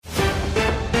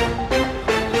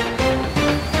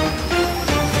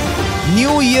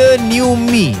New Year, New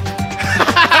Me.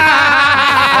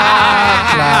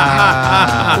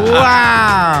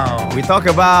 Wow. We talk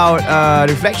about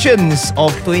reflections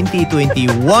of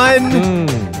 2021.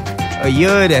 A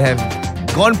year that have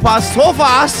gone past so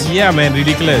fast. Yeah, man,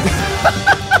 ridiculous.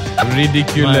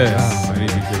 Ridiculous.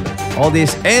 All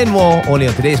this and more only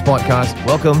on today's podcast.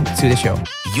 Welcome to the show.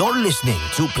 You're listening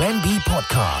to Plan B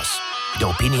Podcast. The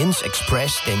opinions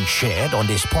expressed and shared on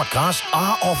this podcast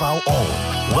are of our own.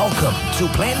 Welcome to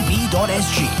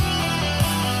planb.sg.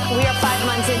 We are 5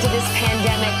 months into this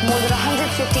pandemic. More than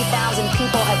 150,000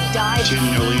 people have died.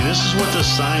 Continually, this is what the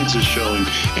science is showing.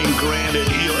 And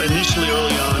granted, initially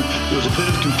early on, there was a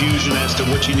bit of confusion as to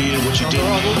what you needed, what you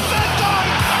didn't need.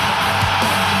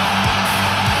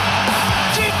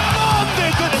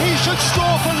 Demanded that he should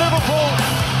score for Liverpool.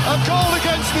 A goal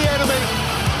against the enemy.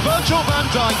 Virgil van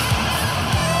Dijk.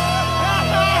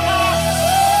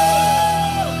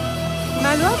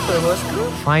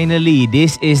 Finally,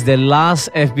 this is the last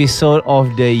episode of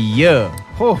the year.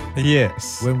 Oh,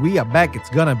 Yes. when we are back, it's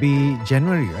gonna be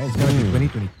January, right? It's gonna be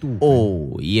 2022.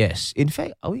 Oh, yes. In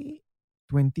fact, are we?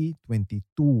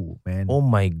 2022, man. Oh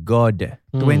my God.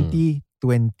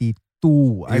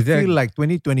 2022. I Is there- feel like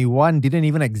 2021 didn't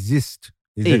even exist.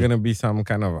 Is there going to be some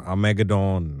kind of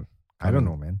Armageddon? I don't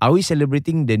know, man. Are we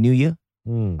celebrating the New Year?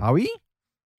 Are we?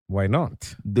 Why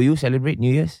not? Do you celebrate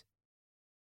New Year's?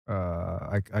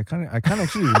 I can't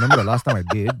actually remember the last time I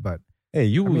did, but Hey,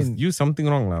 you I mean- you something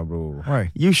wrong lah, bro.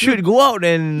 why? You should go out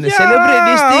and Yeah, celebrate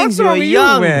these things. what's You're wrong with you,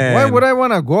 young. man? Why would I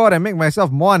want to go out and make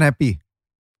myself more unhappy?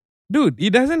 Dude,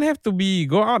 it doesn't have to be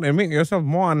go out and make yourself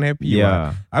more unhappy.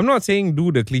 Yeah. what. I'm not saying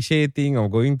do the cliche thing of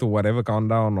going to whatever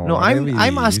countdown or No, whatever it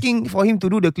I'm is. asking for him to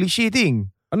do the cliche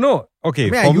thing. No, okay.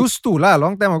 I mean, for I used to lah,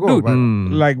 long time ago. Dude, but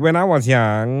like when I was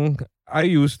young, I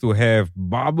used to have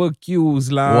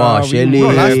barbecues lah. Wow, We chalet. no,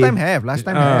 would- last time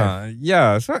have.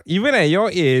 Yeah, so even at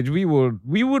your age, we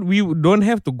don't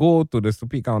have to go to the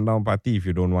stupid countdown party if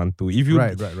you don't want to. If you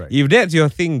Right. if that's your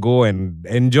thing, go and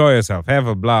enjoy yourself, have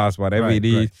a blast, whatever Right, it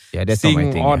is. right. Yeah, that's not my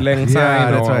Sing thing. Odd yeah. Lang Yeah,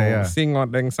 Syne that's or right, yeah. sing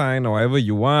Odd Lang Syne or whatever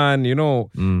you want,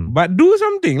 Mm. But do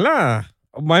something lah.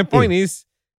 My point is,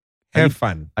 have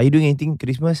fun. Are you doing anything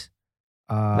Christmas?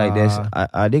 Like there's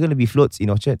are there gonna be floats in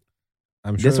Orchard?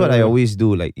 I'm sure. That's what I always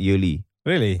do, like yearly.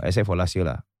 Really Except for last year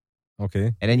lah.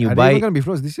 okay. And then you Are they buy, even gonna be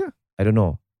floats this year? I don't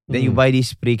know. Then you buy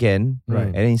this spray can, Right.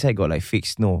 and then inside got like fake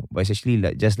snow, but it's actually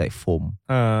like just like foam.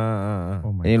 Oh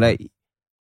my And you're God. like,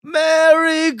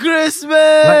 Merry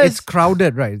Christmas! Like it's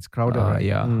crowded, right? It's crowded, right?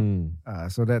 Yeah,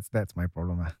 So that's my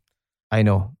problem. I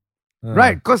know.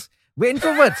 Right, because we're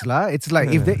introverts, lah. It's like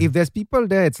if there's people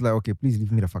there, it's like, okay, please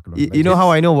leave me the fuck alone. You know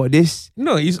how I know about this?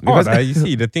 No, it's Because- odd. You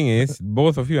see, the thing is,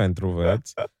 both of you are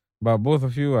introverts, but both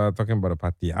of you are talking about a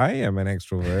party. I am an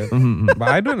extrovert, Mhm. but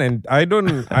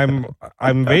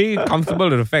I'm very comfortable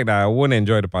with the fact that I won't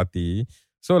enjoy the party.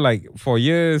 So like for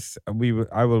years,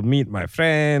 I will meet my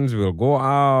friends. We'll go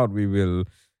out. We will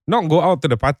not go out to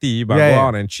the party, but Yeah, go yeah.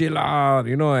 out and chill out.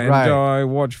 Right. Enjoy,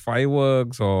 watch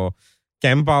fireworks or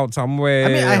camp out somewhere. I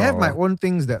mean, I have or- my own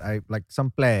things that I like,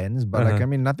 some plans, but like, Uh-huh. I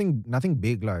mean, nothing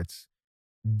big, lah. It's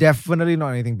definitely not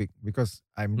anything big because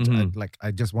Mhm.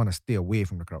 I just want to stay away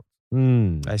from the crowd.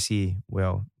 I see.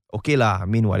 Well, okay lah. I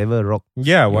mean, whatever rock.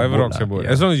 Yeah, Your whatever boat rocks lah, your boat.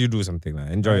 yeah. As long as you do something,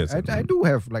 enjoy yourself. I do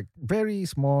have like very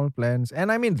small plans,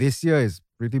 and I mean, this year is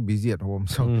pretty busy at home,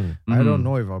 so Mm. I don't Mhm.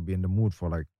 know if I'll be in the mood for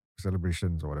like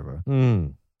celebrations or whatever.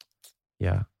 Mm.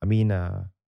 Yeah, I mean, I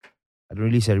don't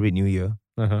really celebrate New Year,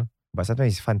 Uh-huh. but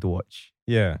sometimes it's fun to watch.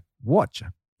 Yeah. Watch.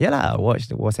 Yeah lah,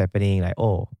 watch what's happening. Like,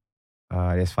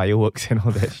 there's fireworks and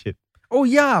all that shit. Oh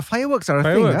yeah, fireworks are a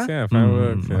Fireworks, thing, huh? yeah,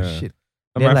 fireworks. Mm, Oh yeah. shit.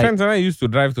 And Then my like- friends and I used to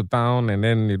drive to town and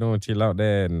then, chill out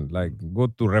there and like go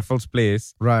to Raffles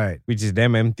Place, Right. which is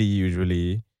damn empty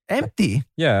usually. Empty.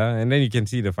 Yeah, and then you can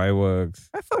see the fireworks.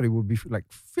 I thought it would be like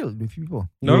filled with people.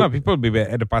 No, lah, people will be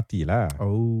at the party lah.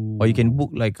 Oh. Or you can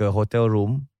book like a hotel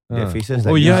room that faces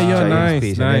like Oh, yeah, this yeah, giant nice,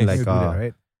 space, nice. and then You like do that,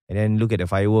 right? and then look at the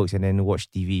fireworks and then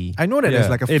watch TV. I know that there's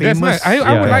like a Hey, that's famous. nice. I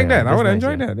would Yeah, like that. I that's would nice,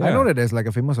 enjoy yeah. that. I Yeah. know that there's like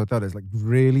a famous hotel that's like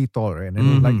really tall, right? And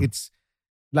then like Mhm. it's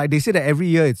like they say that every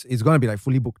year it's gonna be like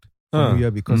fully booked for New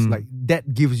Year because Mm. like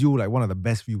that gives you like one of the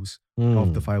best views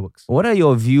of the fireworks. What are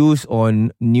your views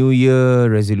on New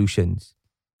Year resolutions?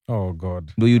 Oh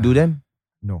God. Do you do them?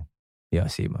 No, Yeah,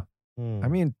 same. I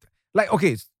mean, like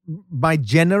okay, my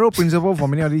general principle for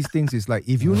many of these things is like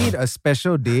if you need a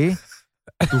special day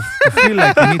to feel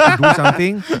like you need to do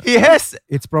something, Yes.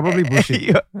 it's probably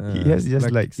bullshit. Yes, just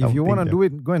like if you want to do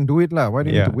it, go and do it lah. Why do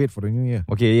you need Yeah. to wait for the New Year?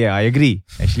 Okay, yeah, I agree.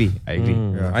 Actually, I agree.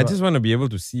 Yeah, I so- just want to be able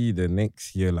to see the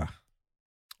next year lah.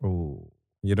 Oh,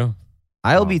 You know?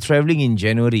 I'll be traveling in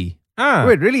January.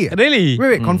 Wait, really? Really?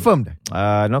 Wait, confirmed.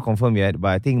 Not confirmed yet, but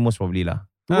I think most probably lah.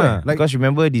 To where? Like, Because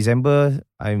remember December,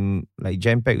 I'm like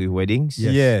jam-packed with weddings.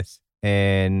 Yes.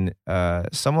 And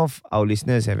some of our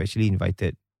listeners have actually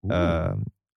invited,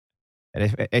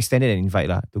 extended an invite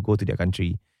lah to go to their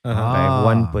country. Uh-huh. I have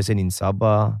one person in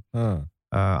Sabah Uh.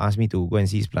 asked me to go and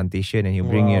see his plantation, and he'll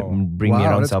bring me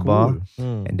Wow, around that's Sabah.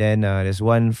 cool. And then there's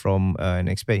one from an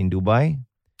expat in Dubai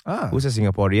who's a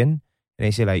Singaporean. And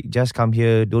they say like, just come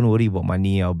here, don't worry about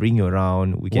money, I'll bring you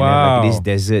around. We can have like this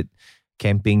desert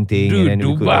camping thing. Dude, and then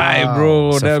we could, Dubai, like,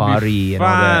 bro. That'd safari be and all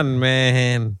that. fun,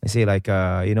 man. I say like,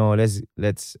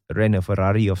 let's rent a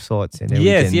Ferrari of sorts, and then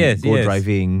Yes, we can yes, go yes.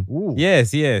 driving. Ooh.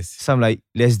 Yes, yes. So I'm like,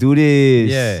 let's do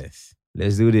this. Yes.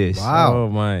 Let's do this. Wow. Oh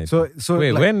my. So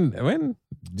Wait, like, when?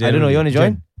 I don't know, you want to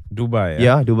join? Dubai.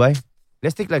 Yeah, Dubai.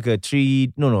 Let's take like a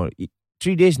 3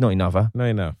 days not enough. Not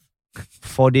enough.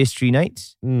 4 days, 3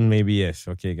 nights. Maybe yes.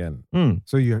 Okay, again.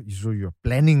 So you're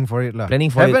planning for it lah.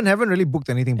 Planning for it. Haven't really booked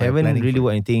anything. But Haven't planning really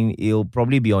for it. worked anything. It'll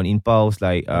probably be on impulse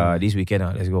like this weekend.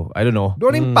 Let's go. I don't know.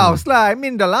 Don't impulse lah. I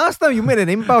mean, the last time you made an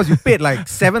impulse, you paid like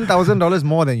 $7,000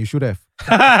 more than you should have.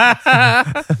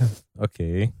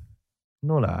 Okay.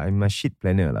 No lah, I'm a shit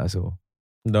planner lah. So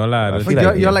No lah. I don't feel think- But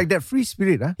like- you're like that free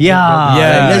spirit, huh? yeah,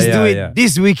 Yeah, let's yeah, do it yeah.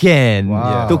 this weekend.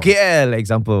 Wow. To KL,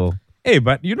 example. Hey,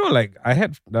 but you know, like I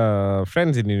had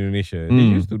friends in Indonesia.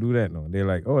 They used to do that. No, they're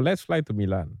like, oh, let's fly to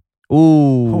Milan.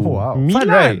 Ooh, Oh, wow. fun, Milan,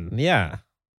 right? Yeah.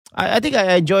 I think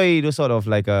I enjoy those sort of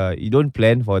like you don't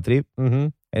plan for a trip,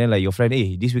 Mm-hmm. and then like your friend,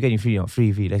 hey, this weekend you free? Not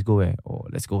free. Let's go where? Oh,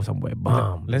 let's go somewhere.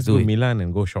 Bam, Let's do go it. Milan and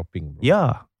go shopping. Bro.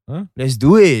 Yeah, Huh? let's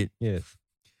do it. Yes.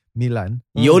 Milan.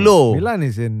 YOLO. Milan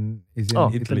is in Oh,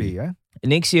 Italy, yeah?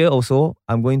 Next year also,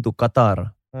 I'm going to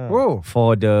Qatar Whoa.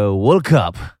 for the World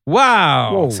Cup.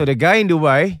 Wow. So the guy in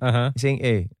Dubai Uh-huh. is saying,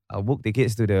 hey, I'll book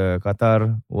tickets to the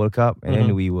Qatar World Cup, and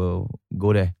then we will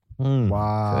go there.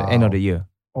 Wow. End of the year.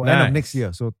 Oh, end of Nice. next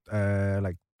year. So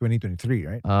like 2023,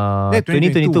 right?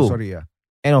 2022. Sorry, yeah.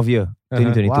 End of year,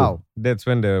 2022. Wow. That's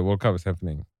when the World Cup is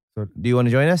happening. Do you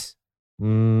want to join us?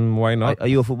 Why not? Are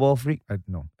you a football freak?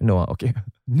 No. No, okay.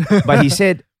 But he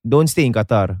said, don't stay in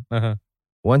Qatar. Uh-huh.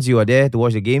 Once you are there to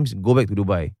watch the games, go back to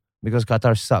Dubai because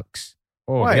Qatar sucks.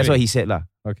 Oh, Why? That's what really? he said lah.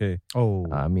 Okay. Oh.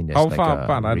 I mean, that's How like far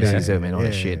apart are they? racism and all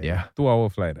that Yeah, shit. yeah, Yeah, 2-hour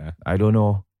flight. I don't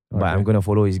know, but Okay. I'm gonna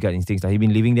follow his gut instincts. He's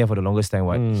been living there for the longest time.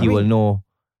 What he I will know.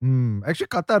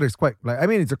 Actually, Qatar is quite like, I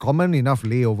mean, it's a common enough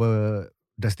layover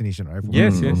destination, right? for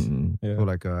Yes, people. yes. Mm. Yeah. So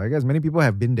like, I guess many people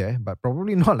have been there, but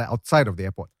probably not like outside of the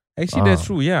airport. Actually, that's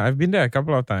true. Yeah, I've been there a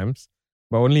couple of times,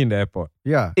 but only in the airport.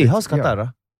 Yeah. Hey, it's- how's Qatar?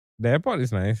 Ah? The airport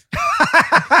is nice.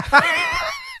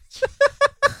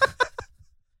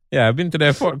 Yeah, I've been to the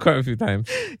airport quite a few times.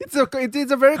 It's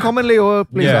a very common layover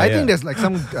place. Yeah, I yeah. think there's like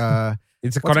some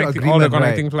It's What's the all the agreement,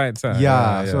 connecting right? flights.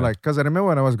 yeah. So like, because I remember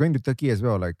when I was going to Turkey as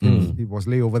well, like it was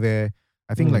layover there.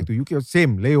 I think like to UK,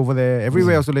 same layover there.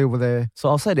 Everywhere also layover there. So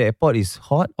outside the airport is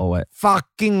hot or what?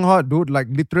 Fucking hot, dude. Like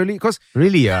literally, because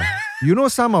Really? Yeah. you know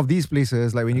some of these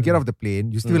places, like when you get off the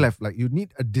plane, you still have like you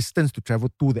need a distance to travel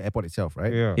to the airport itself,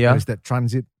 right? yeah. Yeah. There's that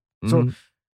transit. So Mm.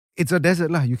 it's a desert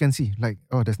lah. You can see like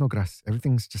there's no grass.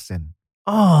 Everything's just sand.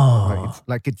 Oh,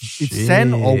 Like it's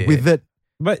sand or shit. withered.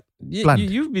 But Plant.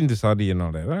 you've been to Saudi and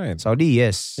all that, right? Saudi,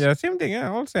 yes. Yeah, same thing.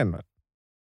 Yeah, all sand. Right?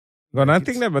 Got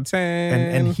nothing there but sand.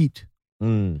 And heat,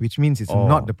 Mm. which means it's Oh.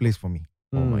 not the place for me.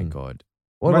 Oh my Mm. god.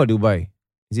 What But- about Dubai?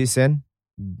 Is it sand?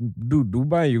 Dude,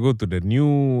 Dubai, you go to the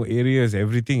new areas,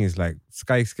 everything is like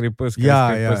skyscraper,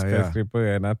 Yeah. skyscraper,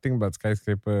 and nothing but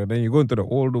skyscraper. Then you go into the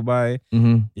old Dubai,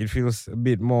 Mm-hmm. it feels a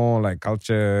bit more like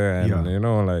culture and Yeah.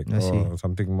 like I see.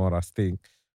 something more rustic.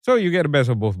 So you get the best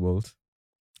of both worlds.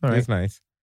 Alright. It's nice.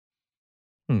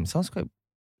 Sounds quite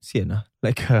sian.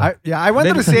 Like, I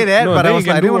wanted Then- to say that, no, but then I you was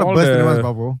can like, I didn't do want to all burst the- anyone's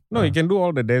bubble. No, you can do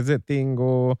all the desert thing,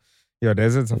 go your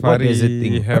desert safari. desert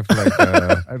thing? Have like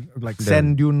Like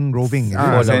sand dune roving.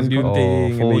 Ah, Is it? sand dune thing,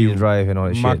 and then four-wheel you drive and all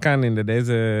that shit. makan in the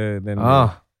desert. Then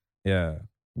yeah.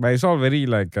 But it's all very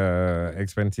like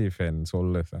expensive and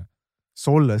soulless.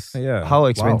 Soulless. Yeah. How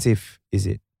expensive is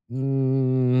it?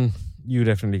 You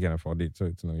definitely can afford it, so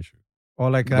it's no issue. Or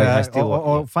like, Like I still or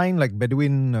walk, find like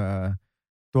Bedouin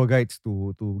tour guides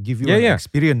to give you Yeah, an yeah.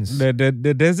 experience.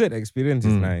 The desert experience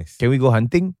is Mm. nice. Can we go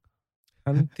hunting?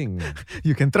 Hunting.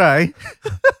 You can try.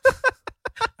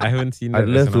 I haven't seen that. I'd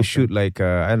as love an to option. shoot like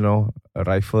I don't know, a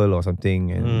rifle or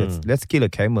something, and let's kill a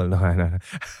camel. No, I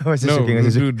was just No, joking. I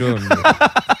was just dude, don't.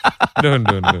 Don't.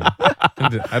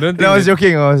 I don't think No, I was that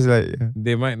joking. I was like,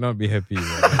 they might not be happy.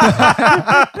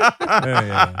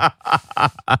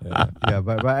 Yeah,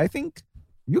 but I think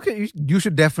you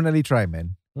should definitely try,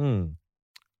 man. Hmm.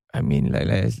 I mean,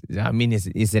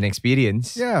 it's an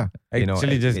experience. Yeah. You know,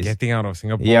 Actually, just it's- getting out of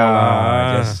Singapore. Yeah,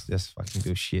 lah. just fucking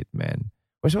do shit, man.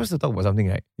 We're supposed to talk about something,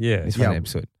 right? Yeah. This Yeah. one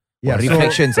episode. Yeah, What, so-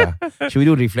 reflections. Should we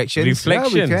do reflections?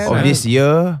 Reflections Yeah, we can. of this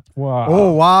year. Wow.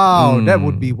 Oh wow, that Mm.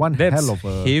 would be one That's hell of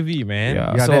a. heavy, man.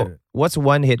 Yeah. Yeah, So, that- what's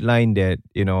one headline that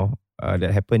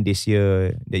that happened this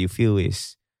year that you feel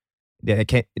is that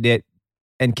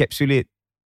encapsulate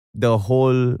the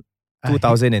whole A hit-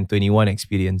 2021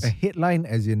 experience A headline,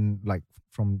 as in like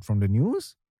from the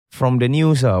news. from the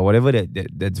news, whatever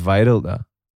that's viral, that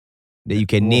you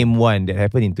can name one that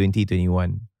happened in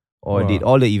 2021, or Wow. did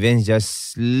all the events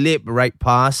just slip right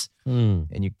past Mm.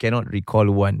 and you cannot recall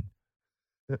one?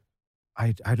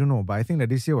 I don't know, but I think that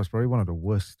this year was probably one of the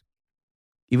worst.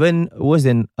 Even worse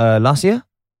than last year.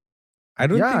 I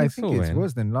don't I think think so, it's man.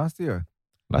 worse than last year.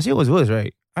 Last year was worse,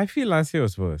 right? I feel last year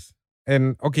was worse.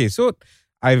 And okay, so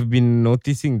I've been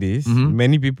noticing this. Mhm.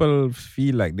 Many people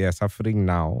feel like they are suffering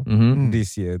now, Mm-hmm.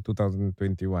 this year,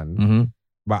 2021. Mm-hmm.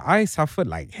 But I suffered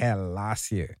like hell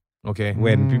last year Okay.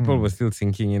 when people Mm. were still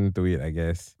sinking into it, I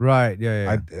guess. Right?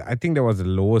 Yeah. I think that was the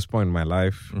lowest point in my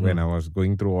life when I was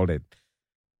going through all that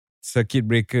circuit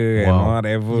breaker and Wow.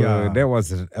 whatever. Yeah. That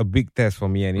was a big test for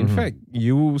me. And in Mhm. fact,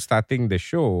 you starting the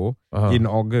show Uh-huh. in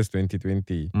August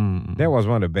 2020, that was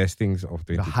one of the best things of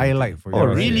 2020. highlight for you. Oh,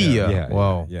 right? really? Yeah.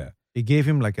 Wow. Yeah. It gave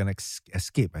him like an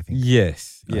escape, I think.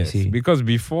 Yes. I Yes. see. Because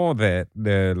before that,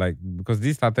 because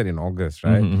this started in August,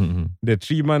 right? Mm-hmm. The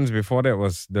 3 months before that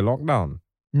was the lockdown.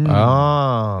 Mm.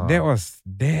 Ah. That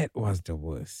was the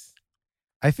worst.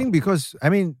 I think because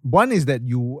one is that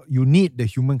you need the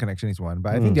human connection is one,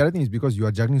 but I think the other thing is because you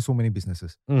are juggling so many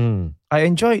businesses. Mm. I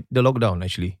enjoyed the lockdown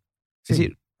actually. Is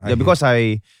Same. it? Yeah, because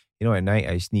at night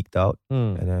I sneaked out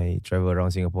Mm. and I travel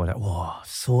around Singapore. Like, wow,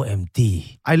 so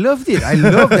empty. I loved it. I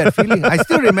love that feeling. I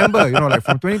still remember, like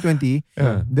from 2020.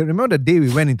 Remember the day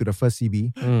we went into the first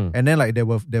CB, Mm. and then like there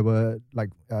were like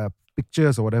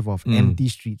pictures or whatever of empty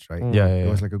streets, right? Mm. Yeah, It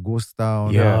was like a ghost town.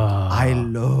 Yeah. I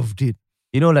loved it.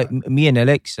 Like me and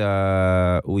Alex,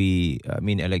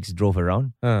 me and Alex drove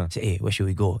around. Uh. Say, hey, where should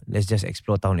we go? Let's just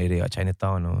explore town area,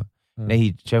 Chinatown. Or. Mm. Then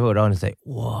he traveled around. It's like,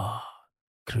 wow,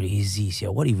 crazy. Yeah,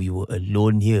 what if we were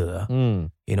alone here?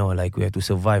 Mm. Like we have to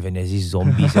survive and there's these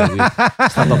zombies. We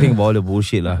start talking about all the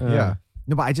bullshit. Yeah.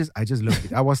 No, but I just loved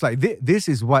it. I was like, this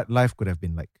is what life could have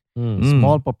been like. Mm.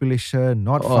 Small population,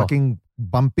 not Oh. fucking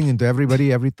bumping into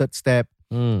everybody every third step,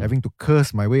 Mm. having to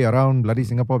curse my way around bloody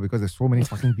Singapore because there's so many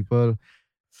fucking people.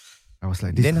 I was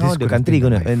like, this, Then this how the could have country been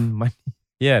gonna life. earn money?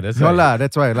 Yeah, that's No right. lah,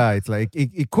 that's why lah. It's like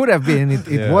it could have been. It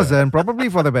Yeah. wasn't, probably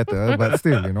for the better, but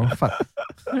still, fuck.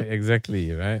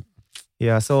 Exactly, right?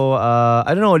 Yeah, so I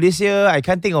don't know. This year I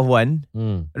can't think of one.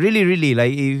 Mm. Really,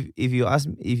 like if you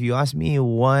ask me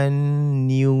one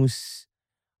news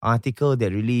article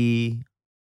that really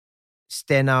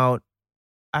stand out,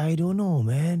 I don't know,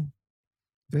 man.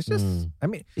 It's just,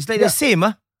 Mm. It's like Yeah. the same,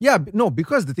 Yeah, no,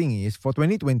 because the thing is, for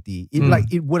 2020, it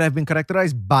it would have been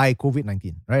characterized by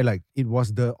COVID-19, right? Like it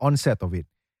was the onset of it.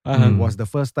 Uh-huh. It was the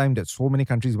first time that so many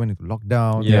countries went into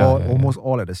lockdown, Yeah. almost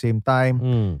all at the same time.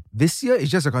 Mm. This year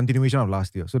is just a continuation of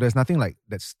last year, so there's nothing like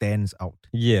that stands out.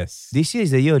 Yes. This year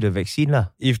is the year of the vaccine, lah.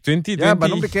 If 2020, Yeah,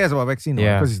 but nobody cares about vaccine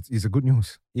Yeah. because it's a good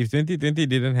news. if 2020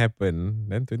 didn't happen,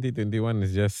 then 2021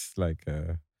 is just like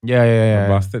a Yeah.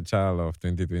 bastard child of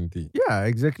 2020. Yeah,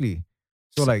 exactly.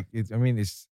 So like, it's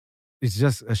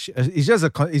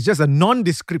just a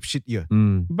nondescript shit year.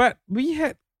 But we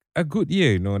had a good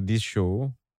year, this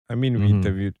show. I mean, we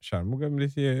interviewed Shanmugam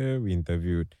this year. We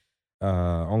interviewed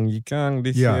Ong Yi Kang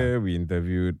this Yeah. year. We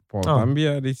interviewed Paul Oh.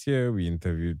 Tambia this year. We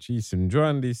interviewed Chi Sun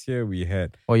Juan this year. We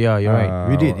had Oh yeah, you're right.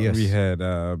 We did, yes. We had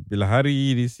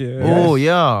Bilahari this year. Oh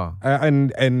yeah.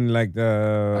 And like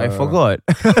I forgot.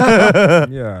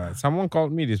 yeah, someone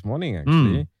called me this morning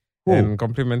actually Who? and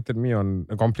complimented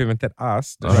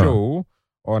us the Uh-huh. show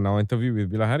on our interview with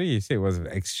Bilahari. He said it was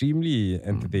extremely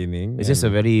entertaining. Is this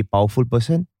a and, very powerful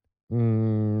person?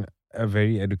 a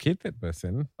very educated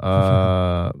person?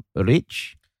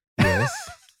 Rich? Yes.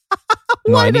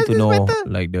 No, Why I need does to this know matter?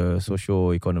 like the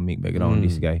socio-economic background of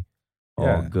this guy. Or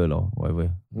Yeah. girl or whatever.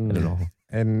 I don't know.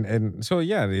 And so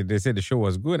yeah, they said the show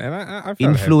was good, and I felt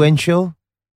Influential?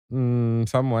 happy.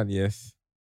 Somewhat, yes.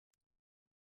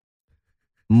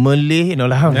 Malay? No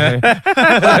lah. I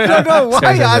don't know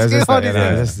why you're asking all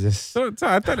this. Just So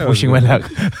I thought that was pushing my good.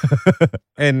 luck.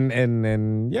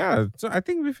 and yeah, so I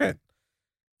think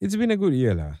it's been a good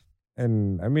year lah.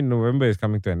 And I mean, November is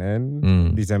coming to an end.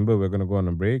 December we're gonna go on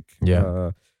a break.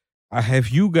 Yeah.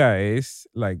 Have you guys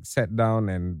like sat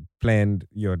down and planned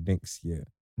your next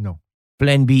year? No.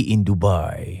 Plan B in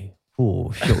Dubai.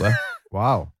 Oh, sure.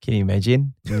 Wow. Can you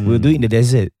imagine? We'll do it in the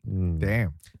desert.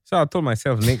 Damn. So I told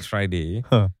myself next Friday,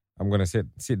 Huh. I'm going to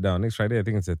sit down. Next Friday, I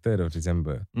think it's the 3rd of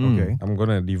December. Okay. I'm going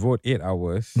to devote 8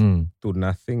 hours Mm. to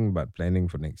nothing but planning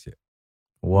for next year.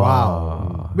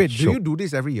 Wow. Wait, do Shiok. you do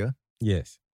this every year?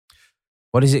 Yes.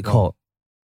 What is it called?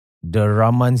 The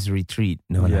Raman's Retreat.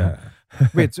 No, Yeah.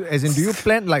 Wait, so as in, do you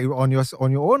plan like on your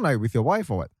own, like with your wife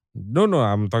or what? No,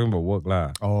 I'm talking about work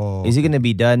lah. Oh. Is it gonna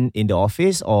be done in the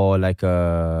office or like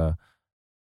a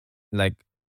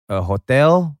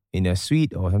hotel in a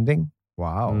suite or something?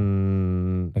 Wow.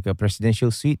 Like a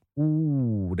presidential suite?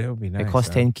 Ooh, that would be nice. It costs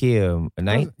 10K a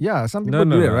night. Yeah, some No,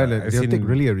 people do no, it, no, right? Like, as they'll take in,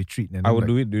 really a retreat. And I would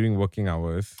do it during working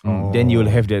hours. Then you will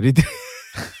have the retreat.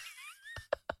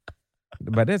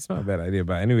 But that's not a bad idea.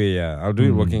 But anyway, yeah, I'll do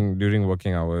it during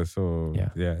working hours. So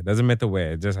Yeah. it doesn't matter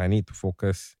where. Just I need to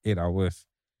focus 8 hours,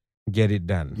 get it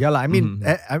done. Yeah, like, I mean,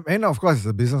 and of course, as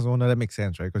a business owner, that makes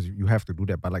sense, right? Because you have to do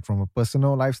that. But like from a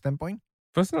personal life standpoint,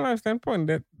 Personal life standpoint,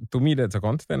 that to me that's a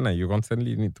constant. Like, you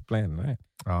constantly need to plan, right?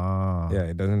 Yeah,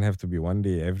 it doesn't have to be one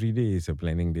day. Every day is a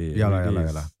planning day. Yeah, Every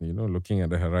lah, day yeah, is, looking at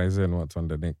the horizon, what's on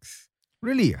the next.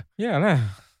 Really? Yeah, lah.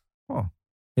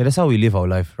 Yeah, that's how we live our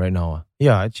life right now.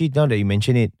 Yeah, actually, now that you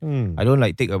mention it, I don't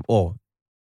like take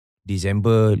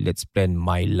December, let's plan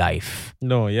my life.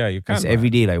 No, yeah, you can't. It's every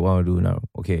day like what I do now.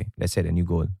 Okay, let's set a new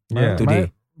goal. Yeah.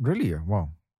 Today. Really? Wow.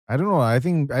 I don't know. I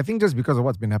think just because of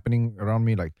what's been happening around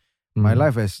me, like my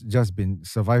life has just been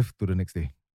survived to the next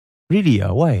day. Really?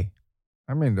 Why?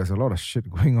 I mean, there's a lot of shit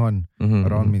going on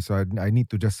around me, so I need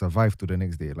to just survive to the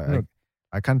next day. Like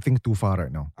I can't think too far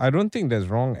right now. I don't think that's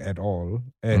wrong at all.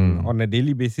 And on a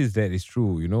daily basis, that is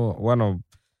true. One of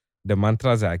the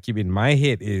mantras that I keep in my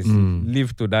head is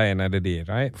live to die another day,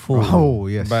 right? Oh,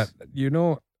 yes. But,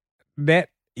 that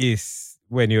is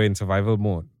when you're in survival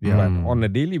mode. Yeah. But on a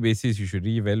daily basis, you should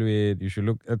reevaluate. You should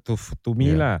look to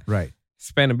me lah. Right.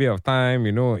 Spend a bit of time,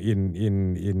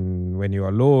 in when you're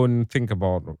alone. Think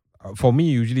about. For me,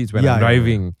 usually it's when I'm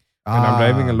driving. When I'm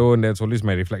driving alone, that's always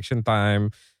my reflection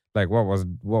time. Like what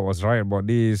was right about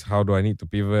this? How do I need to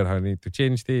pivot? How do I need to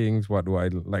change things? What do I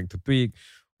like to tweak?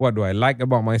 What do I like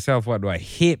about myself? What do I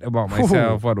hate about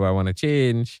myself? What do I want to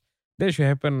change? That should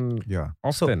happen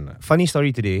often. So, funny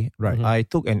story today. Right. I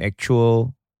took an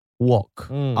actual walk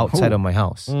outside of my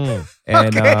house. And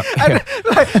like,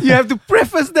 you have to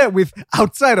preface that with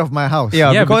outside of my house.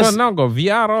 Yeah, because now got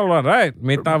VR all right?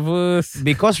 Metaverse.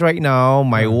 Because right now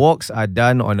my walks are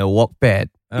done on a walk pad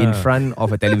in front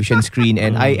of a television screen,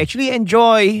 and I actually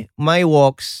enjoy my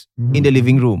walks in the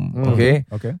living room. Okay.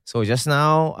 So just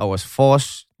now I was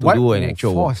forced to do an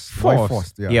actual walk.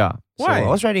 Forced? Yeah. Why? So I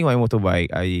was riding my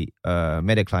motorbike. I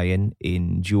met a client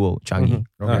in Jewel, Changi.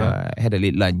 I had a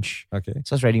late lunch. Okay.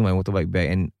 So I was riding my motorbike back,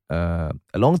 and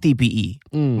along TPE,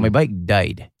 my bike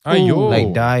died. Aiyo.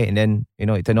 Like died, and then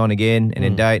it turned on again, and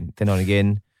then died, turned on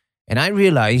again, and I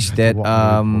realized that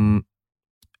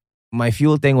my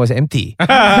fuel tank was empty. Oh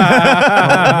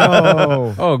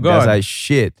God. That's like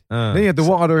shit. Then you have to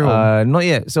walk all the way home. Not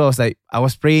yet. So I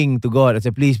was praying to God. I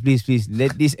said, please,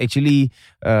 let this actually,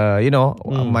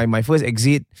 my first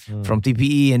exit from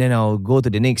TPE, and then I'll go to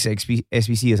the next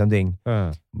SPC or something.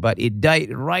 But it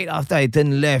died right after I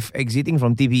turned left, exiting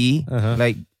from TPE,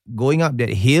 like going up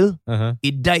that hill.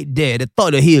 It died there, the top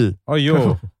of the hill. Oh,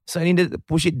 yo. So I needed to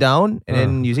push it down, and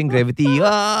then using gravity.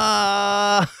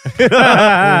 my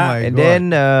And God.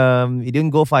 then it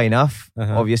didn't go far enough.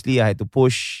 Obviously, I had to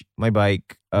push my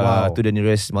bike to the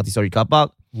nearest multi-story car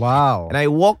park. Wow. And I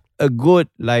walked a good,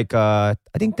 I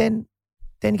think 10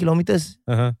 kilometers.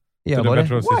 Yeah, To the about that.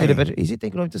 petrol station. Is it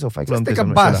 10 kilometers or 5 Just kilometers? take a I'm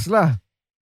not bus sure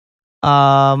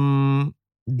lah. lah.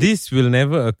 This will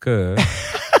never occur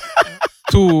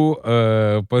to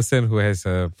a person who has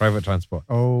a private transport.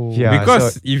 Oh. Yeah.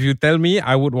 Because so- if you tell me,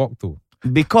 I would walk too.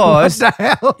 Because What the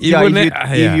hell?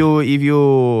 if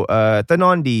you turn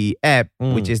on the app,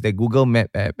 which is the Google Map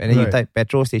app, and then you type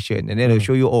petrol station, and then it'll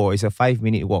show you, it's a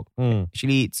 5-minute walk.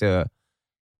 Actually, it's a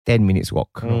 10 minutes walk.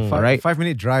 Right?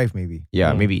 5-minute drive maybe.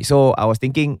 Yeah, maybe. So I was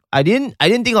thinking, I didn't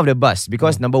think of the bus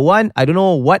because number one, I don't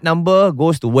know what number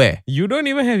goes to where. You don't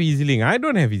even have EasyLink. I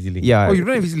don't have EasyLink. Yeah. Oh, you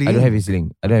don't have EasyLink? I don't have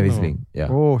EasyLink. Yeah.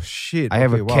 Oh shit. I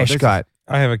have Okay, a wow, cash this card.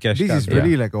 I have a cash This card. is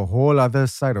really like a whole other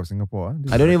side of Singapore.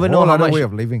 This I is don't like even a know whole how other much- way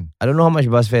of living. I don't know how much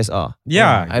bus fares are.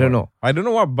 Yeah. I don't know. I don't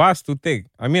know what bus to take.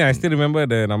 I mean, I still remember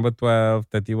the number 12,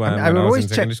 31 I when will I was always in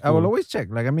check. secondary I school. will always check.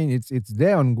 Like, I mean, it's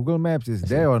there on Google Maps. It's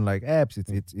there on like apps.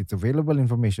 It's available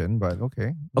information. But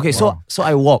okay. Okay, so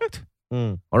I walked.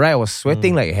 Mm. All right, I was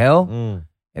sweating like hell.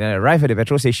 And I arrived at the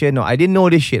petrol station. No, I didn't know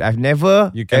this shit. I've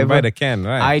never. You can buy the can,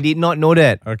 right? I did not know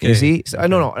that. Okay. You see? So,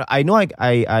 no. I know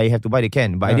I have to buy the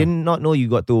can, but I did not know you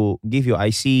got to give your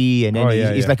IC and then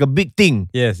it's like a big thing.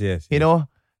 Yes. You know,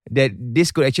 that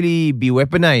this could actually be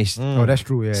weaponized. Oh, that's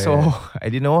true. Yeah. So I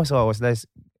didn't know. So I was just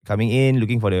coming in,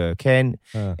 looking for the can.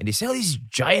 And they sell these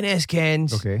giant ass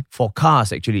cans for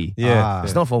cars actually. Yeah.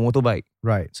 It's not for motorbike.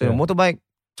 Right. So the motorbike,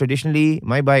 traditionally,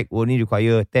 my bike will only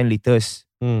require 10 liters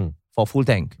for full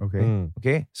tank.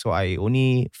 Okay. So I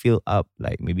only fill up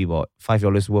like maybe about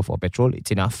 $5 worth of petrol.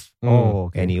 It's enough. Oh,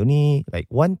 okay. And it only like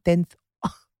 1/10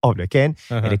 of the can.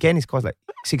 And the can is cost like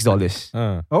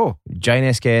 $6. Oh. Giant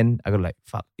ass can. I got like,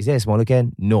 fuck, is there a smaller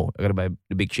can? No. I gotta buy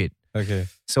the big shit. Okay.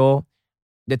 So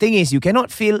the thing is, you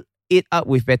cannot fill it up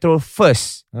with petrol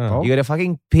first. You gotta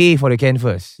fucking pay for the can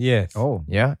first. Yes. Oh.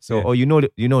 Yeah. So you know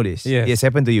this. Yes. It's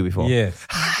happened to you before. Yes.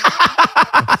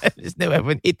 It's never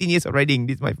happened. 18 years of riding.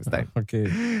 This is my first time. Okay.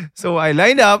 So I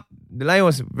lined up. The line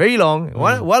was very long.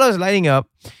 While I was lining up,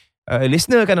 a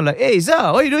listener kind of like, "Hey,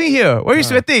 Zah, what are you doing here? Why are you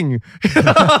sweating?"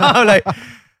 I'm like,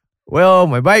 well,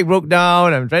 my bike broke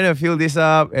down. I'm trying to fill this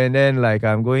up. And then like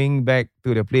I'm going back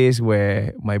to the place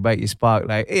where my bike is parked.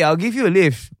 Like, hey, I'll give you a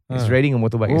lift. He's riding a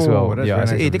motorbike as well. That's Yeah. very I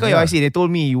said, nice hey, of take him. out your IC. They told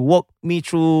me, you walk me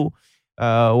through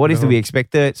what is to be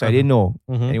expected. So I didn't know.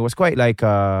 And it was quite like,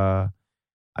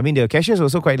 I mean, the cashiers were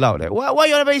also quite loud. Like, why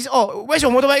you on the bike? Oh, where's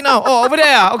your motorbike now? Oh, over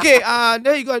there. Okay,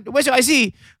 there you go. Where's your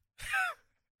IC?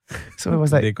 So it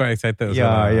was like, They're quite excited. Also,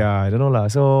 I don't know lah.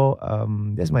 So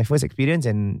that's my first experience,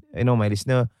 and you know, my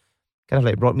listener kind of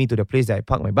like brought me to the place that I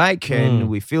parked my bike, and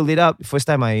we filled it up. First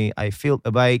time I filled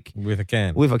a bike With a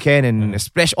can. and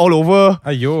splash all over.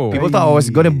 Ayo. People thought I was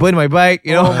gonna burn my bike.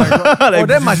 You know, Oh my God. Like,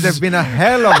 that must have been a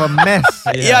hell of a mess.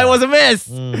 yeah, it was a mess.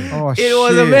 Oh, It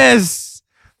was a mess.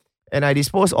 And I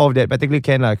disposed of that particular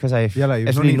can because I have like,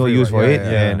 absolutely no for use it. for Yeah, it.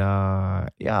 yeah.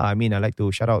 And I mean, I like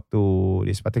to shout out to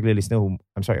this particular listener who,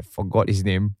 I'm sorry, I forgot his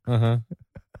name. Can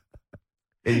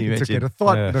you It's okay.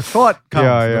 imagine? The thought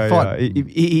counts. The thought.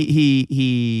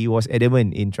 He was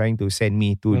adamant in trying to send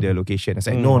me to the location. I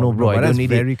said, no, bro, I But don't that's need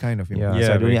very it. kind of him. Yeah, Yeah, so I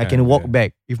don't very need, I kind, can walk yeah.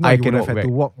 back. If not, I you can would walk have had back.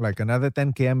 to walk like another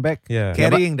 10 km back, Yeah.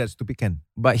 carrying that stupid can.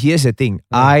 But here's the thing.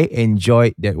 I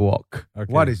enjoyed that walk. Okay.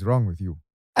 What is wrong with you?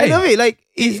 I love it. Like,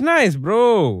 It's nice,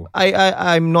 bro.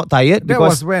 I'm not tired That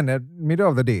because was when? At middle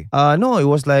of the day? no, it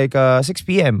was like 6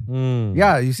 p.m.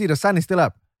 Yeah, you see the sun is still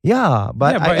up. Yeah,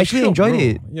 but I it's actually shock, enjoyed bro.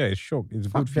 it. Yeah, it's shock. It's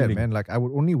Fuck good that, feeling. man. Like I would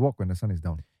only walk when the sun is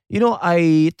down. You know,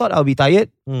 I thought I'll be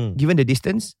tired given the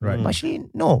distance. Right. But actually,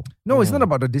 no. No, it's not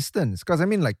about the distance. Because I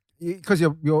mean, like, because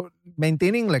you're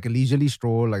maintaining like a leisurely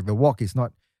stroll. Like the walk is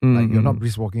not like you're not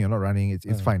brisk walking, you're not running.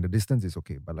 It's fine. The distance is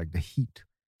okay, but like the heat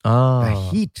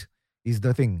is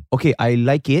the thing. Okay, I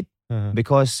like it Uh-huh.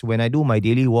 because when I do my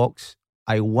daily walks,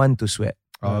 I want to sweat.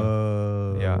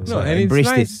 Yeah. No, So I and it's embraced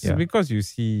it, nice yeah. because you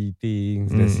see things,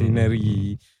 the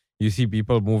scenery, you see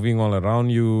people moving all around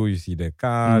you, you see the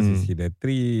cars, you see the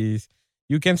trees.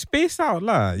 You can space out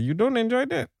lah. You don't enjoy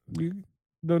that?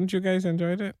 Don't you guys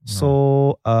enjoy that?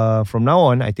 So from now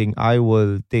on, I think I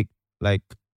will take like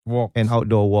Walk. an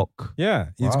outdoor walk.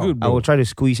 Yeah, it's Wow. good, I bro. will try to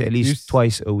squeeze at least You s-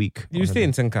 twice a week. You stay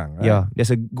in Sengkang, right? Yeah, there's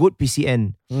a good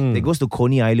PCN that goes to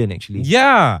Coney Island actually.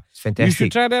 Yeah. It's You fantastic.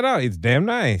 should try that out. It's damn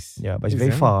nice. Yeah, but it's It's very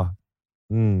damn- far.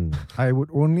 I would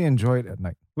only enjoy it at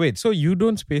night. Wait, so you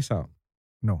don't space out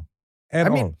No. at I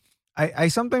all? mean, I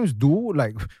sometimes do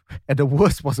like at the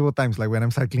worst possible times, like when I'm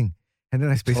cycling, and then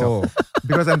I space out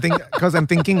because I'm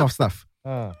thinking of stuff.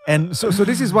 And so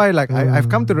this is why like I've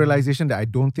come to the realization that I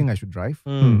don't think I should drive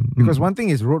because one thing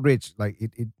is road rage. Like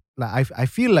it like I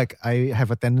feel like I have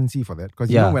a tendency for that because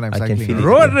you Yeah, know when I'm I can cycling, feel it.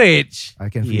 Road rage. I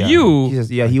can feel Yeah. it. You? Jesus,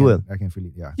 yeah, I he can- will. I can feel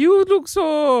it. Yeah, You look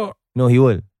so No, he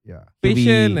will. yeah. He'll be-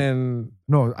 patient and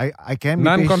No, I can be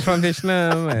patient,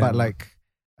 non-confrontational. and- but like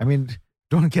I mean,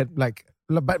 don't get like.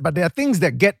 But there are things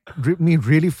that get me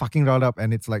really fucking riled up,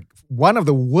 and it's like one of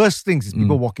the worst things is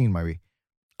people walking in my way.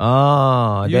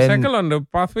 you then cycle on the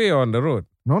pathway or on the road?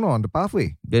 No, on the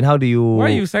pathway. then how do you? Why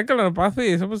you cycle on the pathway?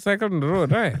 You're supposed to cycle on the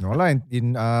road, right? No lah,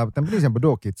 in Tampines and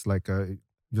Bedok, it's like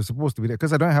you're supposed to be there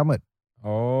because I don't have helmet.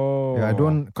 Oh. Yeah, I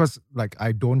don't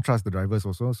I don't trust the drivers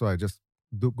also, so I just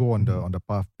go on the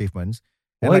pavements.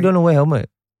 And Why like, don't wear helmet?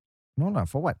 No lah,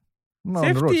 for what? I'm not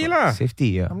on the roads. Safety what. lah. Safety,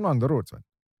 yeah. I'm not on the roads. What.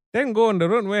 Then go on the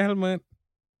road, wear helmet.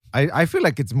 I feel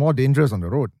like it's more dangerous on the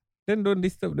road. Then don't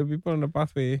disturb the people on the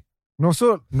pathway. No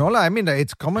lah. I mean, like,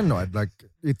 it's common, no. Like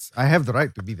I have the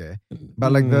right to be there,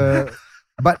 but like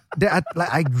but there are,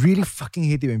 like I really fucking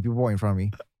hate it when people walk in front of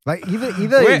me. Like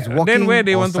either Where- it's walking then where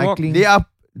they or want to walk? cycling.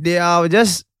 They are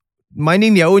just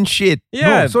minding their own shit.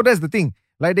 Yeah. No, so that's the thing.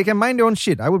 Like they can mind their own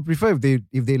shit. I would prefer if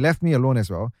they left me alone as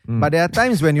well. But there are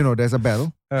times when there's a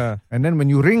bell, and then when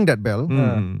you ring that bell,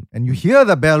 and you hear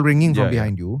the bell ringing from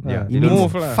behind you, it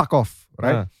means fuck off,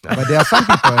 right? But there are some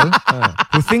people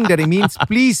who think that it means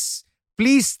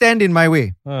please stand in my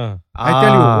way. I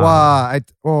tell you, wow!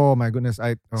 Oh my goodness!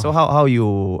 So how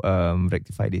you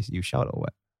rectify this? You shout or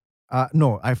what?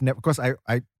 No, I've never, because I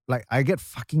get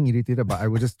fucking irritated, but I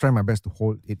will just try my best to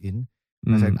hold it in.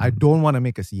 I don't want to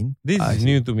make a scene. This is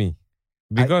new to me.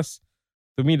 Because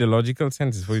to me, the logical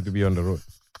sense is for you to be on the road.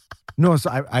 No,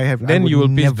 so I have... Then you will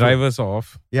piss drivers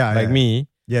off. Yeah. Like me.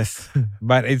 Yes.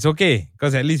 But it's okay.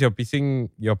 Because at least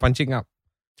you're punching up.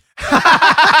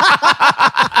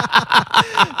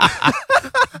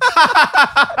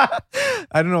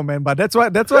 I don't know, man. But that's why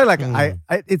like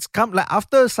it's come like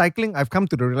after cycling, I've come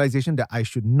to the realization that I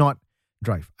should not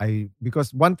drive.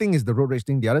 Because one thing is the road rage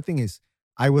thing. The other thing is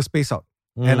I will space out.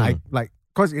 And I like,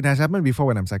 because it has happened before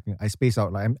when I'm cycling. I space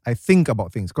out. Like I think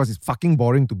about things because it's fucking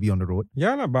boring to be on the road.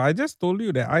 Yeah, but I just told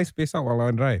you that I space out while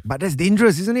I drive. But that's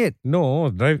dangerous, isn't it?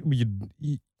 No, drive.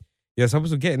 You're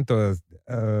supposed to get into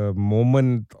a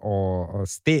moment or a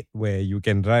state where you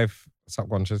can drive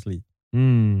subconsciously.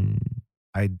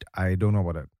 I don't know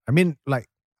about that. I mean, like,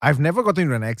 I've never gotten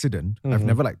into an accident. I've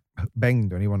never like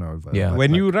banged anyone over. Yeah.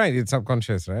 When you ride, it's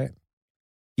subconscious, right?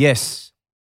 Yes.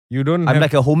 You don't. I'm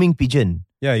like a homing pigeon.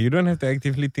 Yeah, you don't have to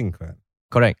actively think, right?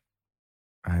 Correct.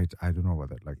 I don't know about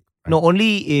that. Like, no,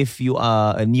 only if you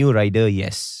are a new rider,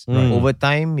 yes. Over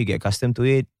time, you get accustomed to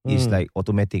it. It's like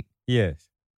automatic. Yes.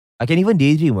 I can even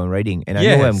daydream when riding and I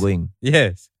know where I'm going.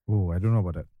 Yes. Oh, I don't know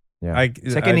about that. Yeah.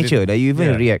 Second nature, that you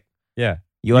even react. Yeah.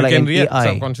 You are like can an react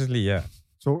AI. subconsciously, yeah.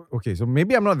 So, okay, so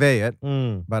maybe I'm not there yet,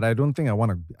 but I don't think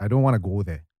I don't want to go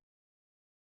there.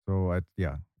 So,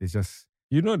 it's just...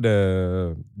 You know,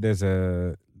 there's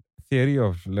a theory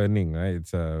of learning, right?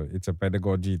 It's a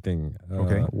pedagogy thing.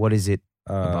 Okay. What is it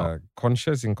about?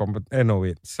 Conscious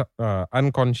incompetence.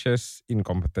 Unconscious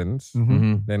incompetence.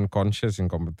 Then conscious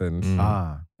incompetence.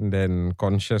 And then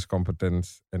conscious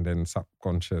competence. And then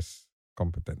subconscious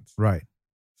competence. Right.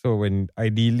 So when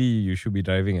ideally you should be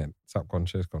driving at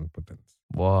subconscious competence.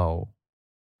 Wow.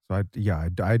 So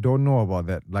I don't know about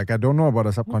that. Like I don't know about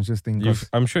the subconscious thing.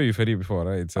 I'm sure you've heard it before,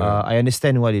 right? It's I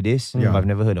understand what it is, but I've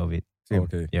never heard of it. Same.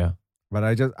 Okay. Yeah.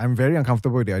 But I'm very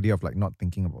uncomfortable with the idea of like not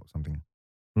thinking about something.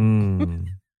 I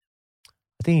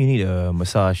think you need a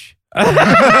massage.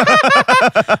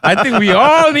 I think we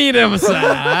all need a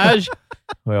massage.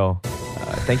 Well,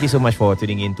 thank you so much for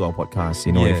tuning in to our podcast.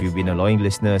 If you've been a loyal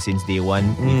listener since day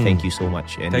one, we thank you so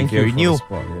much. And thank if you're you new,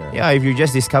 support, if you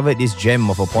just discovered this gem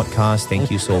of a podcast,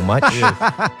 thank you so much.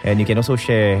 And you can also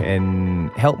share and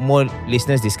help more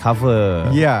listeners discover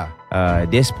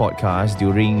this podcast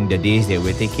during the days that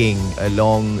we're taking a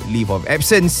long leave of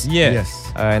absence.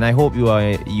 Yes. And I hope you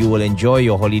will enjoy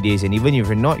your holidays. And even if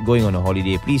you're not going on a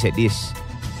holiday, please at least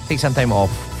take some time off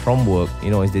from work.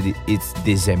 It's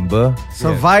December.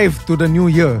 Survive to the new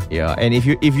year. Yeah, and if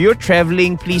you're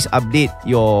traveling, please update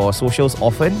your socials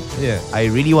often. Yeah. I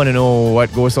really want to know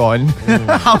what goes on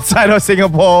outside of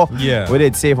Singapore. Yeah. Whether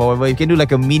it's safe or whatever. You can do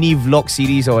like a mini vlog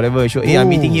series or whatever. Show, hey, I'm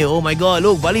meeting here. Oh my god,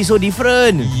 look, Bali's so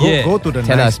different. Yeah. Go to the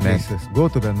Tell nice us, man. places. Go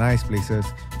to the nice places.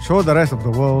 Show the rest of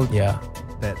the world. Yeah.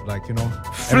 That everywhere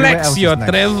Flex else your is nice.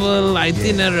 travel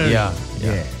itinerary. Yeah.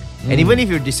 Yeah. And even if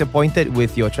you're disappointed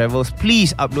with your travels,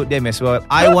 please upload them as well.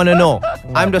 I want to know.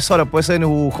 I'm the sort of person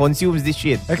who consumes this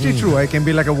shit. Actually true. I can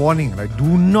be like a warning. Like,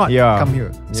 do not come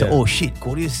here. So, oh shit,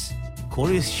 Korea's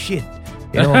shit.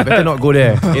 Better not go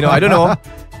there. I don't know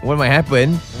what might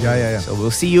happen. Yeah. So we'll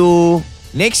see you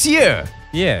next year.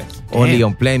 Yeah. Only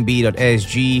on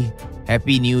planb.sg.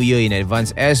 Happy New Year in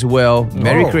advance as well.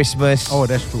 Merry Christmas. Oh,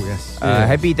 that's true. Yes.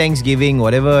 Happy Thanksgiving,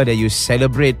 whatever that you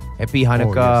celebrate. Happy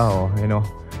Hanukkah or the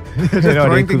Just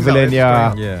throwing things out, equivalent.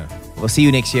 just throwing- Yeah. We'll see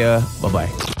you next year. Bye-bye.